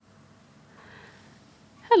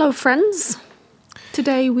Hello, friends.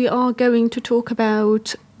 Today we are going to talk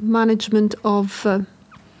about management of...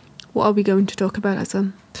 what are we going to talk about,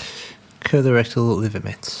 Azam? Colorectal liver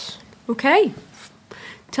mets. Okay.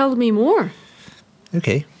 Tell me more.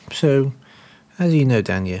 Okay, so as you know,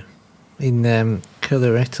 Dania, in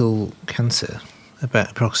colorectal cancer,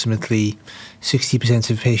 about approximately 60%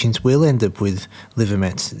 of patients will end up with liver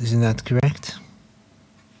mets. Isn't that correct?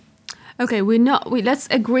 Okay, let's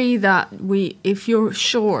agree that if you're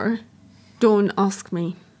sure, don't ask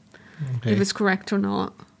me if it's correct or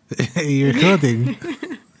not. Are you recording?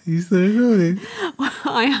 You still recording?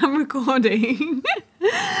 I am recording,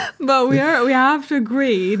 but we have to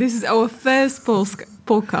agree. This is our first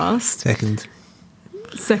podcast.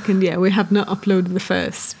 Second, yeah, we have not uploaded the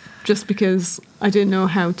first, just because I didn't know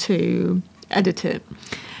how to edit it.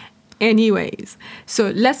 Anyways,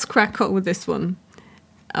 so let's crack on with this one.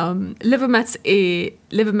 Liver mets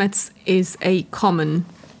is a common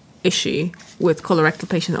issue with colorectal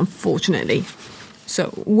patients, unfortunately.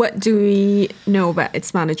 So what do we know about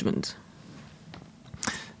its management?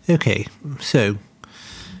 Okay, so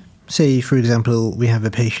say, for example, we have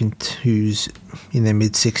a patient who's in their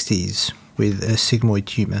mid-60s with a sigmoid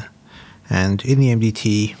tumour, and in the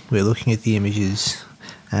MDT we're looking at the images,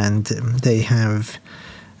 and they have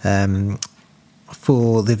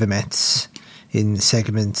 4 liver mets in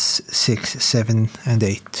segments 6, 7 and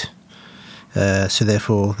 8. So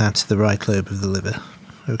therefore that's the right lobe of the liver.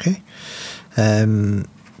 Okay? And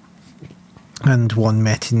 1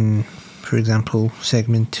 met in, for example,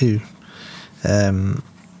 segment 2.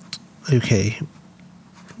 Okay.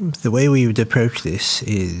 The way we would approach this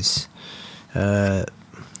is, clearly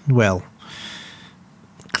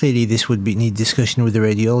this would need discussion with the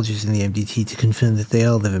radiologist in the MDT to confirm that they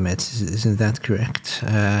are liver mets. Isn't that correct?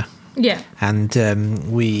 Yeah. And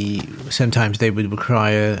sometimes they would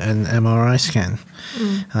require an MRI scan,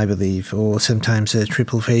 I believe, or sometimes a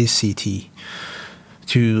triple phase CT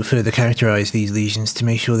to further characterize these lesions to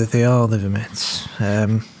make sure that they are liver mets.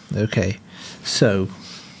 Okay, so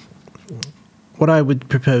what I would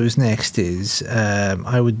propose next is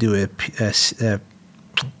I would do a PET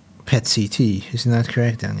CT. Isn't that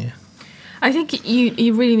correct, Anya? I think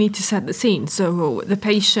you really need to set the scene. So the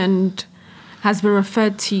patient has been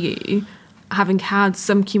referred to you having had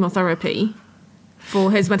some chemotherapy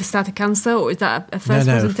for his metastatic cancer, or is that a first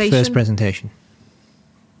presentation?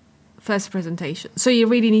 First presentation. So you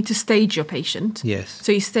really need to stage your patient. Yes.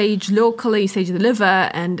 So you stage locally, you stage the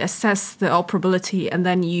liver and assess the operability, and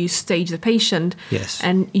then you stage the patient. Yes.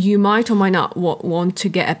 And you might or might not want to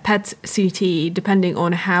get a PET CT depending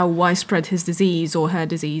on how widespread his disease or her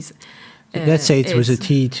disease Let's say it was a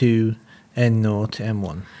T2 N0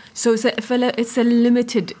 M1. So if it's a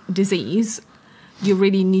limited disease, you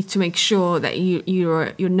really need to make sure that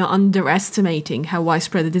you're not underestimating how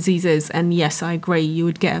widespread the disease is. And yes, I agree, you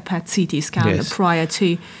would get a PET CT scan prior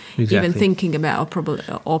to even thinking about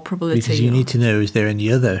operability. Because you need to know, is there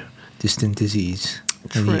any other distant disease,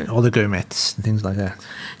 any oligomets and things like that.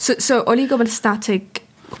 So oligometastatic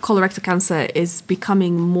colorectal cancer is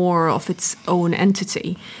becoming more of its own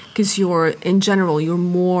entity, because you're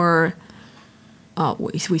more...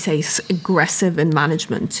 we say aggressive in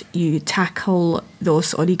management. You tackle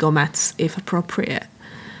those oligomets if appropriate.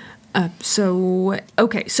 So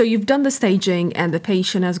you've done the staging and the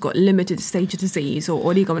patient has got limited stage disease or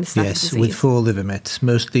oligometastatic disease. Yes, with 4 liver mets,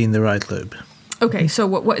 mostly in the right lobe. Okay, so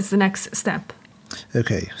what is the next step?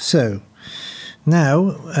 Okay, so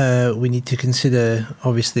now we need to consider,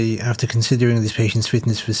 obviously, after considering this patient's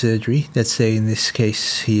fitness for surgery, let's say in this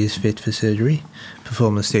case he is fit for surgery,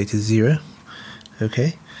 performance status 0.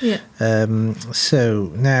 Okay. Yeah.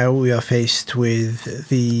 So now we are faced with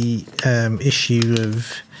the issue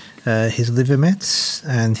of his liver mets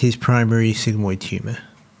and his primary sigmoid tumour.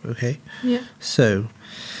 Okay. Yeah. So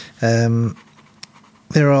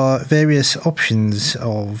there are various options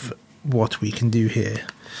of what we can do here.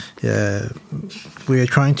 We are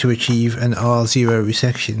trying to achieve an R0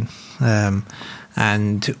 resection.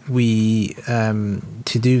 And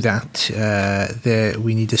to do that,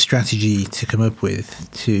 we need a strategy to come up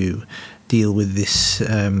with to deal with this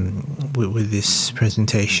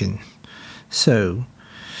presentation. So,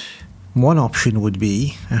 one option would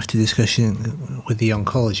be, after discussion with the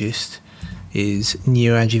oncologist, is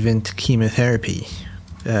neoadjuvant chemotherapy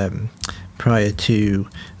prior to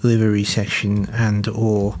liver resection and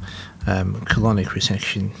or colonic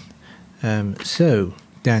resection. So,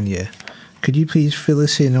 Dania, could you please fill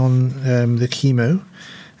us in on the chemo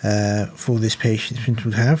for this patient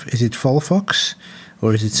would have? Is it Folfox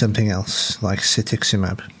or is it something else like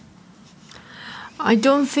cetuximab? I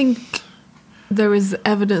don't think there is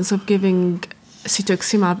evidence of giving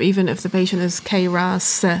cetuximab even if the patient is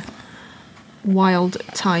KRAS wild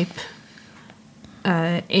type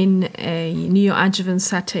in a neoadjuvant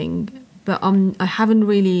setting, but I haven't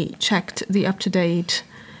really checked the up-to-date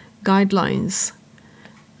guidelines.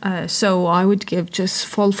 So I would give just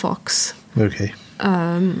Folfox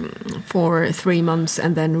for 3 months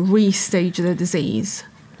and then restage the disease.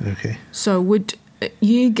 Okay. So would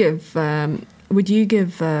you give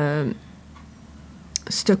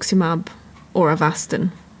cetuximab or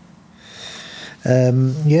Avastin?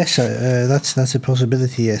 Yes, that's a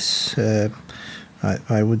possibility. Yes,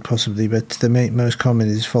 I would possibly, but the most common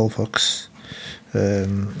is Folfox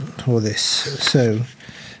for this. So,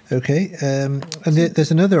 okay, and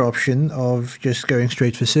there's another option of just going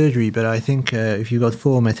straight for surgery, but I think if you've got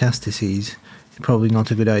 4 metastases, it's probably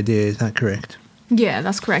not a good idea. Is that correct? Yeah,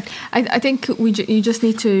 that's correct. I think you just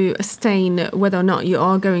need to abstain whether or not you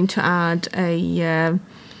are going to add a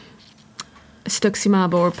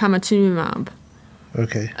cetuximab or panitumumab.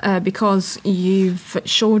 Okay. Because you've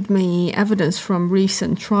showed me evidence from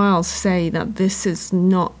recent trials say that this is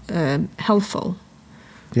not helpful.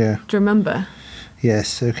 Yeah. Do you remember?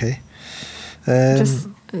 Yes, okay. Just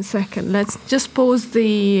a second. Let's just pause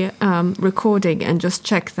the recording and just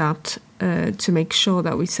check that to make sure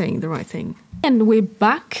that we're saying the right thing. And we're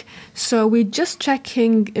back. So we're just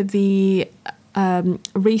checking the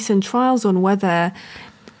recent trials on whether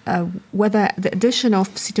the addition of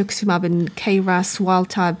cetuximab in KRAS wild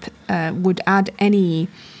type would add any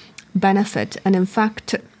benefit. And in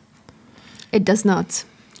fact, it does not.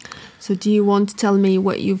 So do you want to tell me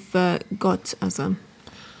what you've got, Azam?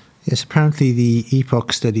 Yes, apparently the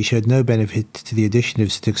EPOC study showed no benefit to the addition of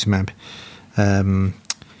cetuximab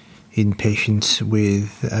in patients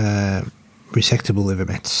with resectable liver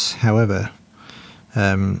mets. However,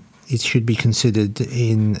 it should be considered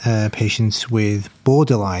in patients with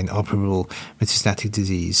borderline operable metastatic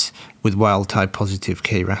disease with wild-type positive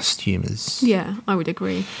KRAS tumours. Yeah, I would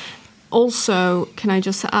agree. Also, can I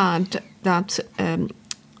just add that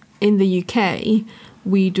in the UK,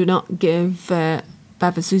 we do not give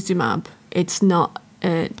bevacizumab. It's not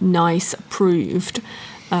NICE approved.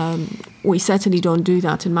 We certainly don't do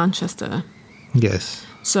that in Manchester. Yes.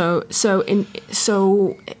 So in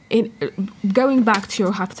going back to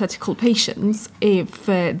your hypothetical patients, if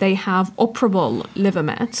they have operable liver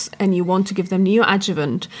mets and you want to give them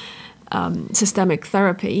neoadjuvant systemic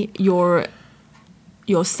therapy, your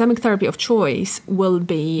systemic therapy of choice will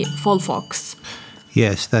be Folfox.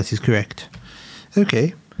 Yes, that is correct.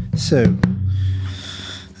 Okay, so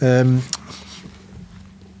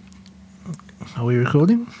are we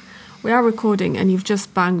recording? We are recording, and you've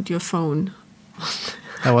just banged your phone.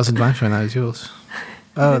 That wasn't my phone, that was yours.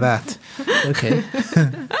 Oh, that. Okay.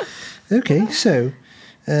 Okay, so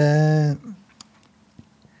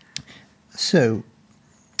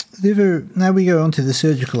liver. Now we go on to the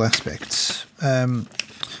surgical aspects.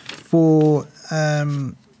 For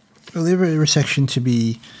a liver resection to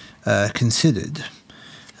be considered,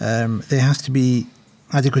 there has to be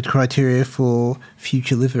adequate criteria for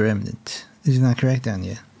future liver remnant. Isn't that correct,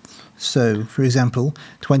 Anya? So, for example,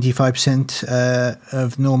 25%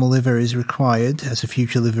 of normal liver is required as a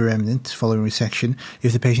future liver remnant following resection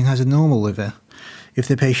if the patient has a normal liver. If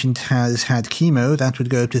the patient has had chemo, that would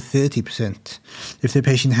go up to 30%. If the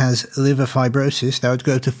patient has liver fibrosis, that would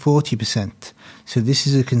go up to 40%. So this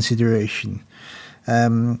is a consideration.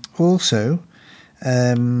 Also,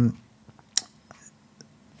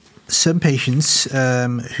 some patients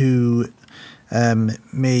who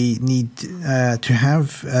may need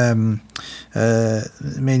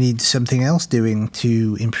may need something else doing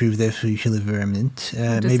to improve their future liver remnant.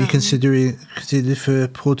 May be considered for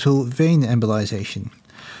portal vein embolization.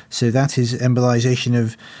 So that is embolization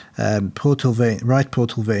of right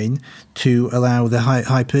portal vein to allow the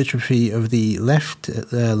hypertrophy of the left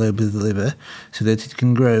lobe of the liver so that it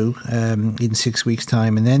can grow in 6 weeks'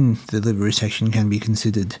 time, and then the liver resection can be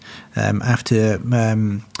considered after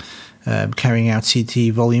carrying out CT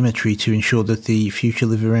volumetry to ensure that the future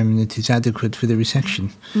liver remnant is adequate for the resection.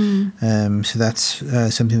 So that's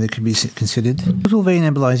something that could be considered. Portal vein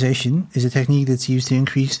embolization is a technique that's used to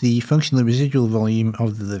increase the functional residual volume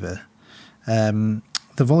of the liver.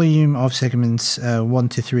 The volume of segments 1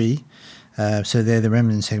 to 3, so they're the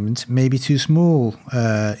remnant segments, may be too small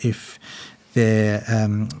if their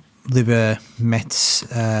liver mets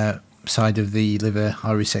side of the liver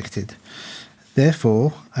are resected.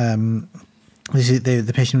 Therefore,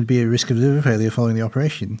 the patient would be at risk of liver failure following the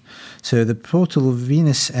operation. So the portal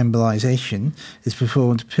venous embolization is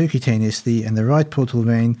performed percutaneously, and the right portal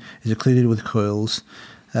vein is occluded with coils.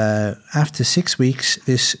 After 6 weeks,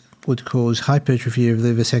 this would cause hypertrophy of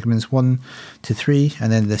liver segments 1 to 3,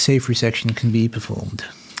 and then the safe resection can be performed.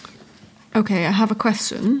 Okay, I have a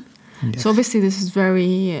question. Yes. So obviously this is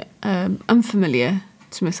very unfamiliar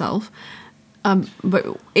to myself. But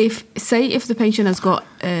if the patient has got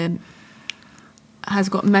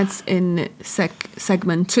meds in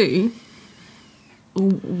segment 2,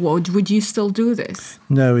 would you still do this?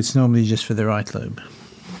 No, it's normally just for the right lobe.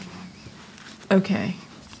 Okay,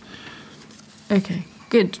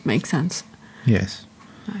 good, makes sense. Yes.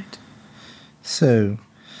 Right. So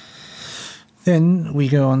then we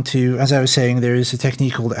go on to, as I was saying, there is a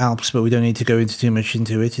technique called ALPS, but we don't need to go into too much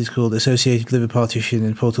into it. It's called associated liver partition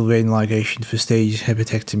and portal vein ligation for stage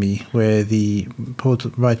hepatectomy, where the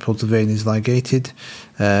right portal vein is ligated,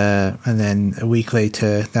 and then a week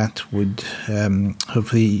later that would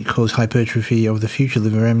hopefully cause hypertrophy of the future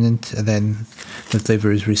liver remnant, and then the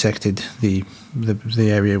liver is resected, the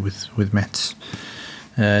area with METs.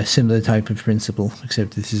 Similar type of principle,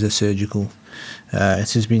 except this is a surgical.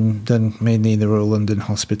 It has been done mainly in the Royal London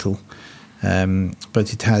Hospital,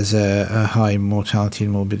 but it has a high mortality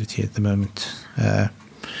and morbidity at the moment.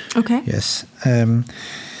 Okay. Yes.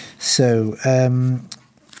 So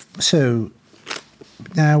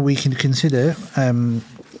now we can consider,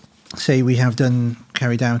 say we have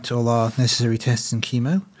carried out all our necessary tests and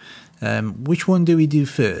chemo. Which one do we do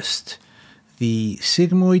first? The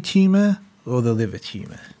sigmoid tumour or the liver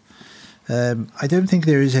tumour? I don't think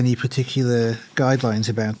there is any particular guidelines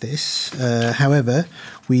about this. However,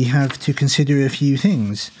 we have to consider a few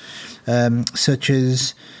things, such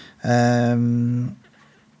as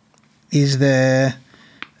is there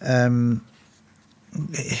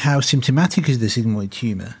how symptomatic is the sigmoid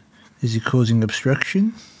tumour? Is it causing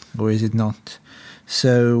obstruction or is it not?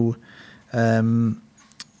 So, or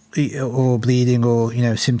bleeding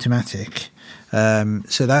or symptomatic.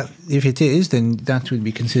 So that if it is, then that would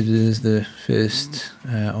be considered as the first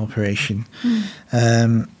operation.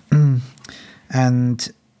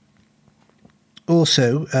 And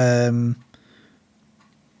also, are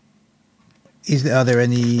there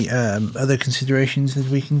any other considerations that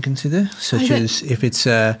we can consider, such as if it's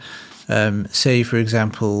say, for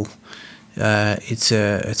example, it's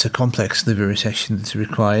a complex liver resection that's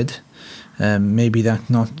required. Maybe that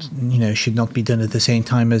should not be done at the same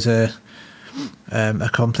time as a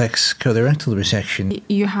complex colorectal resection.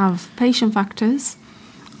 You have patient factors,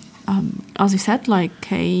 as you said,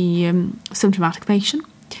 like a symptomatic patient,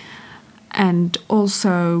 and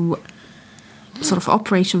also sort of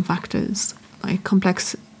operation factors like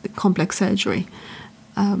complex surgery.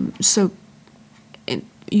 So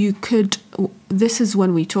you could. This is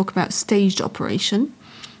when we talk about staged operation.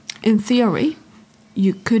 In theory,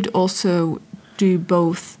 you could also do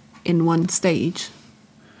both in one stage.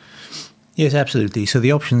 Yes, absolutely. So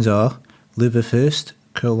the options are liver first,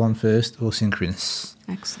 colon first, or synchronous.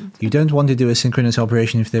 Excellent. You don't want to do a synchronous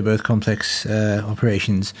operation if they're both complex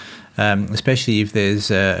operations, especially if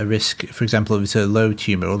there's a risk. For example, if it's a low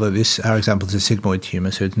tumour, although our example is a sigmoid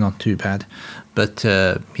tumour, so it's not too bad. But,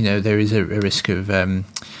 there is a risk of,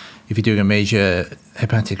 if you're doing a major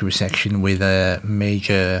hepatic resection with a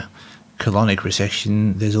major colonic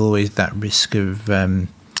resection, there's always that risk of an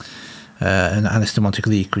anastomotic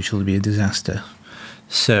leak, which will be a disaster.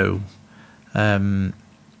 So, for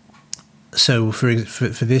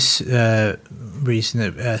this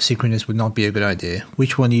reason, synchronous would not be a good idea.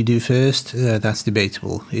 Which one you do first, that's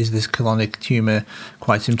debatable. Is this colonic tumour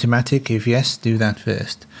quite symptomatic? If yes, do that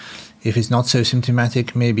first. If it's not so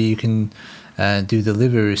symptomatic, maybe you can do the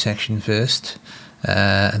liver resection first,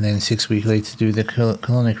 and then 6 weeks later do the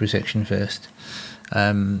colonic resection first.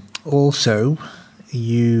 Also,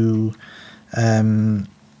 you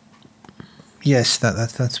yes,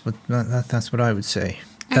 that's what I would say.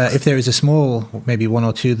 If there is a small, maybe 1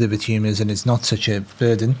 or 2 liver tumours, and it's not such a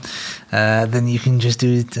burden, then you can just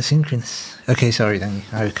do it asynchronous. Okay, sorry, Danny,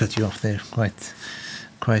 I cut you off there quite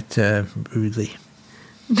rudely.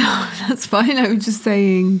 No, that's fine. I was just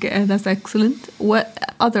saying that's excellent. What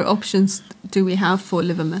other options do we have for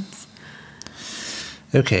liver mets?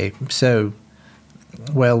 Okay, so,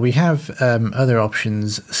 well, we have other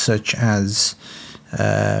options such as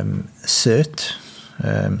CERT,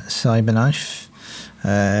 CyberKnife,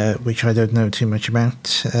 which I don't know too much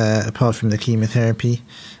about, apart from the chemotherapy,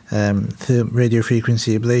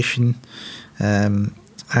 radiofrequency ablation,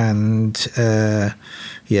 and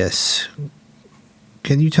yes.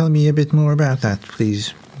 Can you tell me a bit more about that,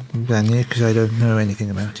 please, Vanya? Because I don't know anything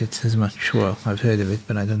about it as much. Well, I've heard of it,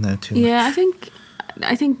 but I don't know too much. Yeah, I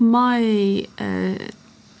think my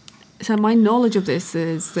So my knowledge of this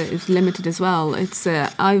is limited as well. It's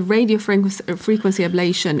radio frequency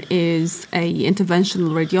ablation is a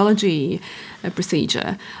interventional radiology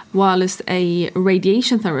procedure, whilst a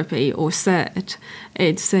radiation therapy, or SERT,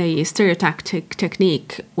 it's a stereotactic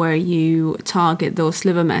technique where you target those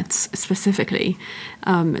liver mets specifically.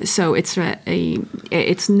 So it's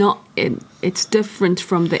different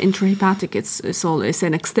from the intrahepatic. It's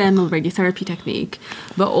an external radiotherapy technique,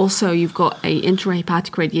 but also you've got a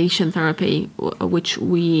intrahepatic radiation therapy, which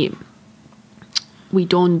we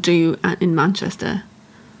don't do in Manchester.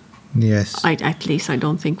 Yes. At least I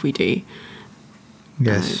don't think we do.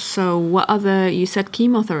 Yes. So what other, you said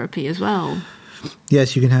chemotherapy as well?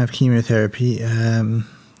 Yes, you can have chemotherapy. I'm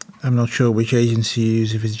not sure which agents you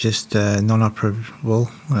use, if it's just non-operable.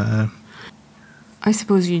 I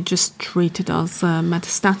suppose you just treat it as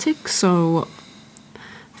metastatic, so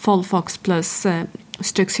Folfox plus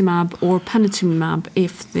cetuximab or panitumumab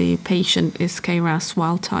if the patient is KRAS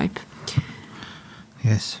wild type.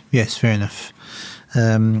 Yes, fair enough.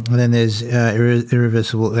 And then there's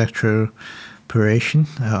irreversible electroporation,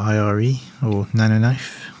 IRE, or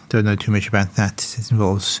nanoknife. Don't know too much about that. It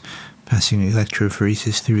involves passing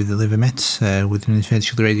electrophoresis through the liver mets with an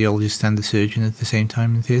interventional radiologist and the surgeon at the same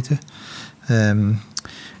time in theatre.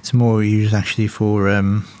 It's more used actually for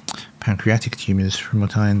pancreatic tumours, from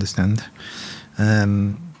what I understand.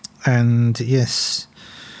 And yes,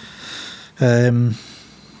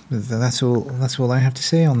 that's all I have to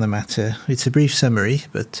say on the matter. It's a brief summary,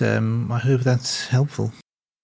 but I hope that's helpful.